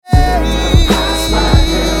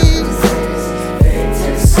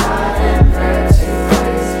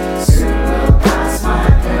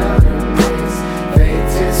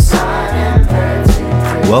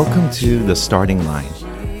to The Starting Line.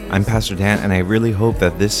 I'm Pastor Dan, and I really hope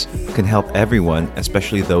that this can help everyone,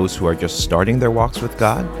 especially those who are just starting their walks with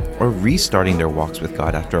God or restarting their walks with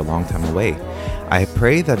God after a long time away. I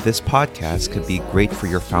pray that this podcast could be great for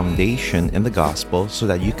your foundation in the gospel so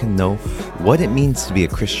that you can know what it means to be a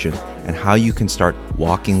Christian and how you can start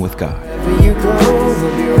walking with God.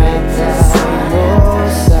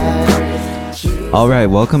 All right,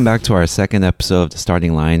 welcome back to our second episode of The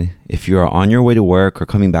Starting Line. If you are on your way to work or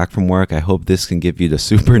coming back from work, I hope this can give you the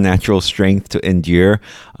supernatural strength to endure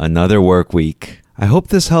another work week. I hope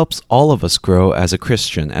this helps all of us grow as a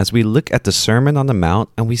Christian as we look at the Sermon on the Mount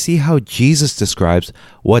and we see how Jesus describes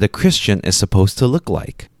what a Christian is supposed to look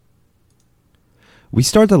like. We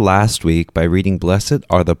started last week by reading, "Blessed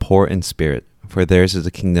are the poor in spirit, for theirs is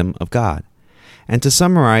the kingdom of God." And to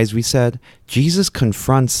summarize, we said, Jesus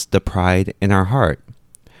confronts the pride in our heart.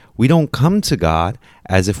 We don't come to God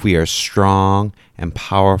as if we are strong and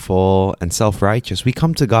powerful and self-righteous. We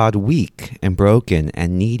come to God weak and broken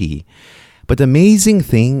and needy. But the amazing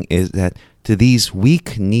thing is that to these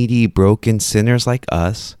weak, needy, broken sinners like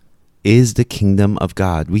us is the kingdom of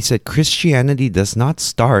God. We said Christianity does not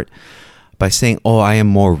start by saying, I am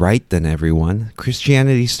more right than everyone.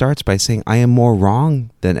 Christianity starts by saying, I am more wrong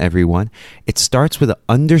than everyone. It starts with an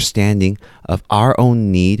understanding of our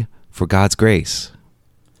own need for God's grace.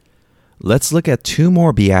 Let's look at two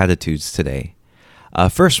more beatitudes today.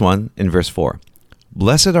 First one in verse 4.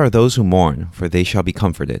 Blessed are those who mourn, for they shall be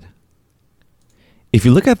comforted. If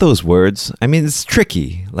you look at those words, it's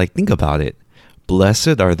tricky. Think about it.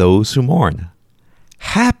 Blessed are those who mourn.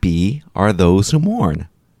 Happy are those who mourn.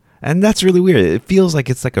 And that's really weird. It feels like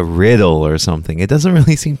it's like a riddle or something. It doesn't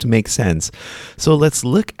really seem to make sense. So let's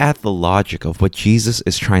look at the logic of what Jesus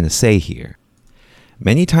is trying to say here.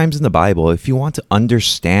 Many times in the Bible, if you want to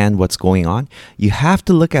understand what's going on, you have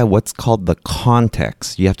to look at what's called the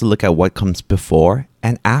context. You have to look at what comes before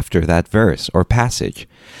and after that verse or passage.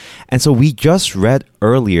 And so we just read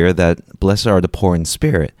earlier that blessed are the poor in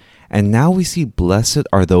spirit. And now we see blessed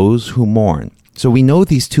are those who mourn. So we know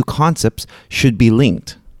these two concepts should be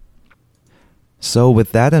linked. So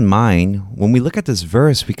with that in mind, when we look at this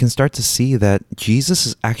verse, we can start to see that Jesus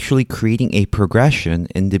is actually creating a progression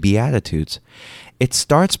in the Beatitudes. It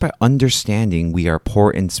starts by understanding we are poor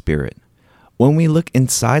in spirit. When we look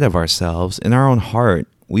inside of ourselves, in our own heart,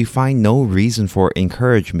 we find no reason for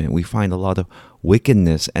encouragement. We find a lot of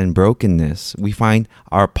wickedness and brokenness. We find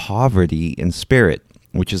our poverty in spirit,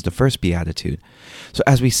 which is the first beatitude. So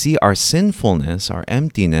as we see our sinfulness, our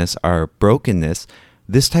emptiness, our brokenness,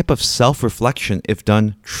 this type of self-reflection, if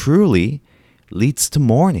done truly, leads to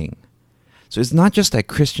mourning. So it's not just that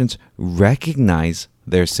Christians recognize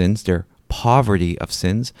their sins, their poverty of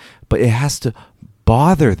sins, but it has to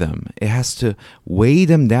bother them. It has to weigh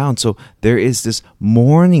them down. So there is this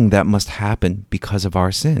mourning that must happen because of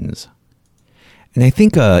our sins. And I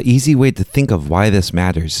think an easy way to think of why this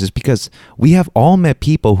matters is because we have all met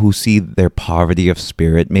people who see their poverty of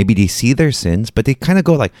spirit. Maybe they see their sins, but they kind of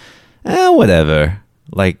go like, whatever.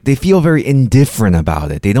 They feel very indifferent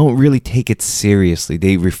about it. They don't really take it seriously.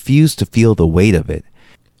 They refuse to feel the weight of it.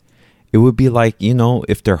 It would be like,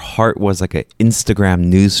 if their heart was like an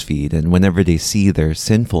Instagram newsfeed, and whenever they see their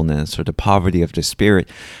sinfulness or the poverty of their spirit,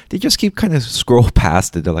 they just keep kind of scroll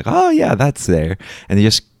past it. They're like, oh yeah, that's there. And they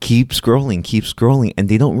just keep scrolling, and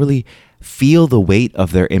they don't really feel the weight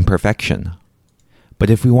of their imperfection. But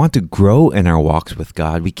if we want to grow in our walks with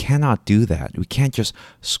God, we cannot do that. We can't just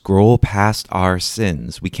scroll past our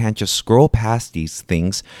sins. We can't just scroll past these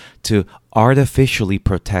things to artificially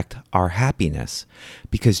protect our happiness.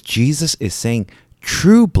 Because Jesus is saying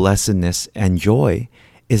true blessedness and joy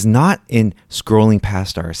is not in scrolling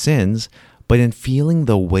past our sins, but in feeling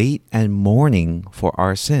the weight and mourning for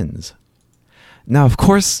our sins. Now, of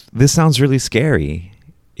course, this sounds really scary.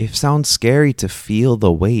 It sounds scary to feel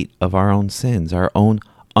the weight of our own sins, our own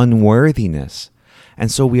unworthiness. And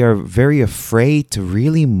so we are very afraid to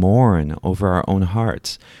really mourn over our own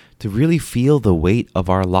hearts, to really feel the weight of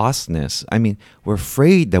our lostness. We're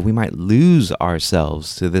afraid that we might lose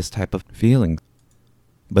ourselves to this type of feeling.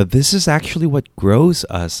 But this is actually what grows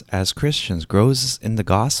us as Christians, grows us in the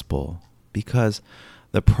gospel, because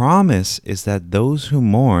the promise is that those who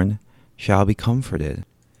mourn shall be comforted.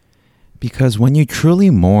 Because when you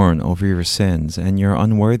truly mourn over your sins and your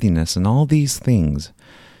unworthiness and all these things,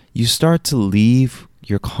 you start to leave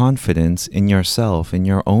your confidence in yourself, in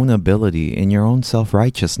your own ability, in your own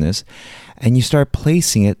self-righteousness, and you start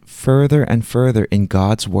placing it further and further in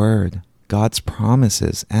God's word, God's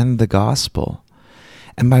promises, and the gospel.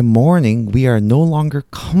 And by mourning, we are no longer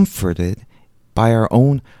comforted by our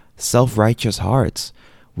own self-righteous hearts.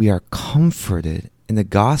 We are comforted in the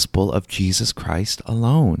gospel of Jesus Christ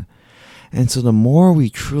alone. And so the more we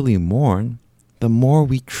truly mourn, the more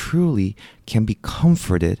we truly can be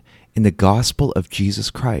comforted in the gospel of Jesus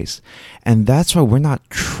Christ. And that's why we're not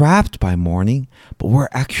trapped by mourning, but we're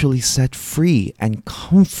actually set free and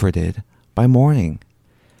comforted by mourning.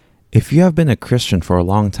 If you have been a Christian for a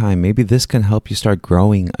long time, maybe this can help you start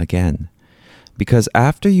growing again. Because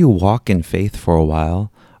after you walk in faith for a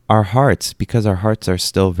while, our hearts, because our hearts are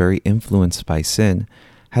still very influenced by sin,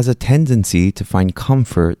 has a tendency to find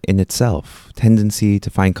comfort in itself, tendency to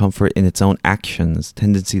find comfort in its own actions,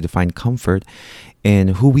 tendency to find comfort in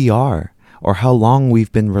who we are or how long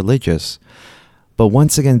we've been religious. But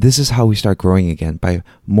once again, this is how we start growing again, by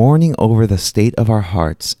mourning over the state of our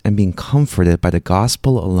hearts and being comforted by the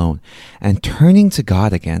gospel alone and turning to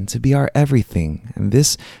God again to be our everything. And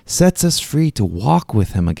this sets us free to walk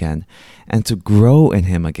with Him again and to grow in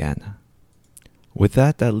Him again. With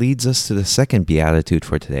that leads us to the second beatitude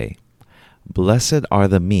for today. Blessed are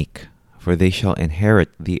the meek, for they shall inherit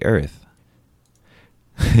the earth.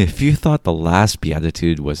 If you thought the last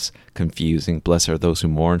beatitude was confusing, blessed are those who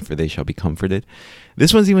mourn, for they shall be comforted,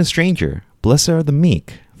 this one's even stranger. Blessed are the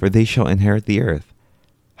meek, for they shall inherit the earth.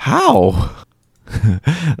 How?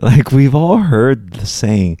 Like, we've all heard the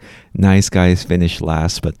saying, nice guys finish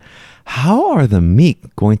last, but how are the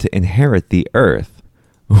meek going to inherit the earth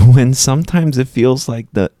when sometimes it feels like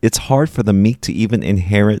it's hard for the meek to even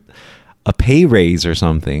inherit a pay raise or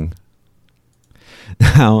something?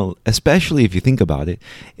 Now, especially if you think about it,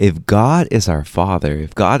 if God is our father,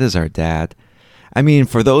 if God is our dad, I mean,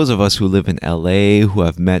 for those of us who live in LA, who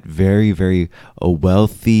have met very, very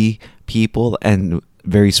wealthy people and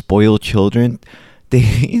very spoiled children,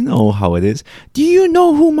 you know how it is. Do you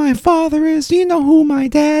know who my father is? Do you know who my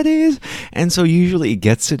dad is? And so usually it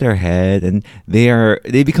gets to their head and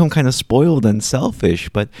they become kind of spoiled and selfish.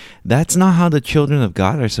 But that's not how the children of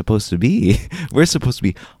God are supposed to be. We're supposed to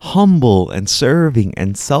be humble and serving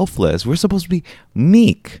and selfless. We're supposed to be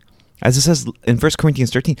meek. As it says in 1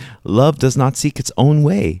 Corinthians 13, love does not seek its own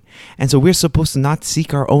way. And so we're supposed to not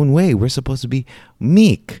seek our own way. We're supposed to be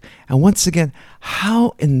meek. And once again,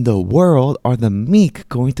 how in the world are the meek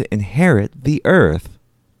going to inherit the earth?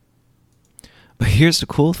 But here's the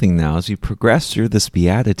cool thing now. As we progress through this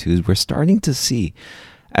beatitude, we're starting to see,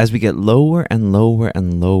 as we get lower and lower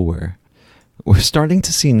and lower, we're starting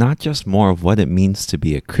to see not just more of what it means to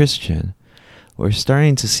be a Christian. We're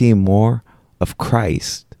starting to see more of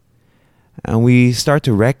Christ. And we start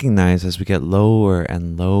to recognize as we get lower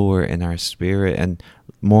and lower in our spirit and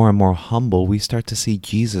more humble, we start to see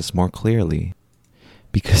Jesus more clearly.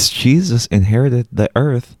 Because Jesus inherited the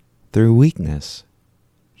earth through weakness.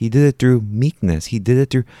 He did it through meekness. He did it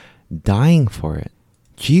through dying for it.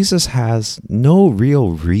 Jesus has no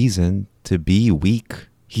real reason to be weak.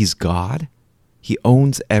 He's God. He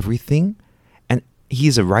owns everything. And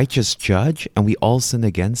He's a righteous judge, and we all sin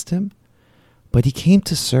against Him. But He came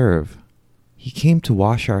to serve. He came to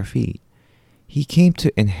wash our feet. He came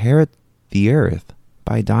to inherit the earth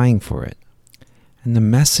by dying for it. And the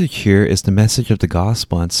message here is the message of the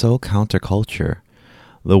gospel, and so counterculture.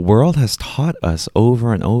 The world has taught us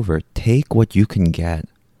over and over, take what you can get.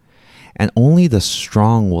 And only the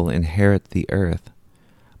strong will inherit the earth.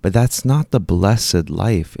 But that's not the blessed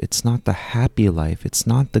life. It's not the happy life. It's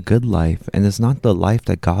not the good life. And it's not the life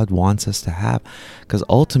that God wants us to have. Because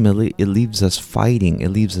ultimately, it leaves us fighting. It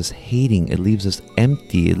leaves us hating. It leaves us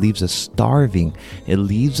empty. It leaves us starving. It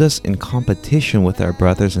leaves us in competition with our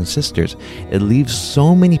brothers and sisters. It leaves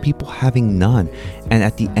so many people having none. And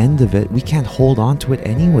at the end of it, we can't hold on to it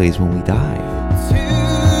anyways when we die.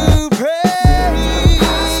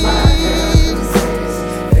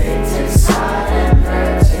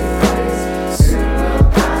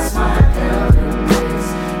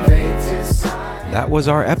 That was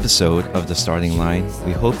our episode of The Starting Line.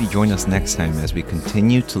 We hope you join us next time as we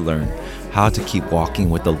continue to learn how to keep walking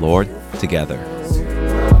with the Lord together.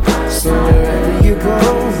 So wherever you go,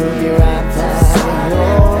 we'll be right back.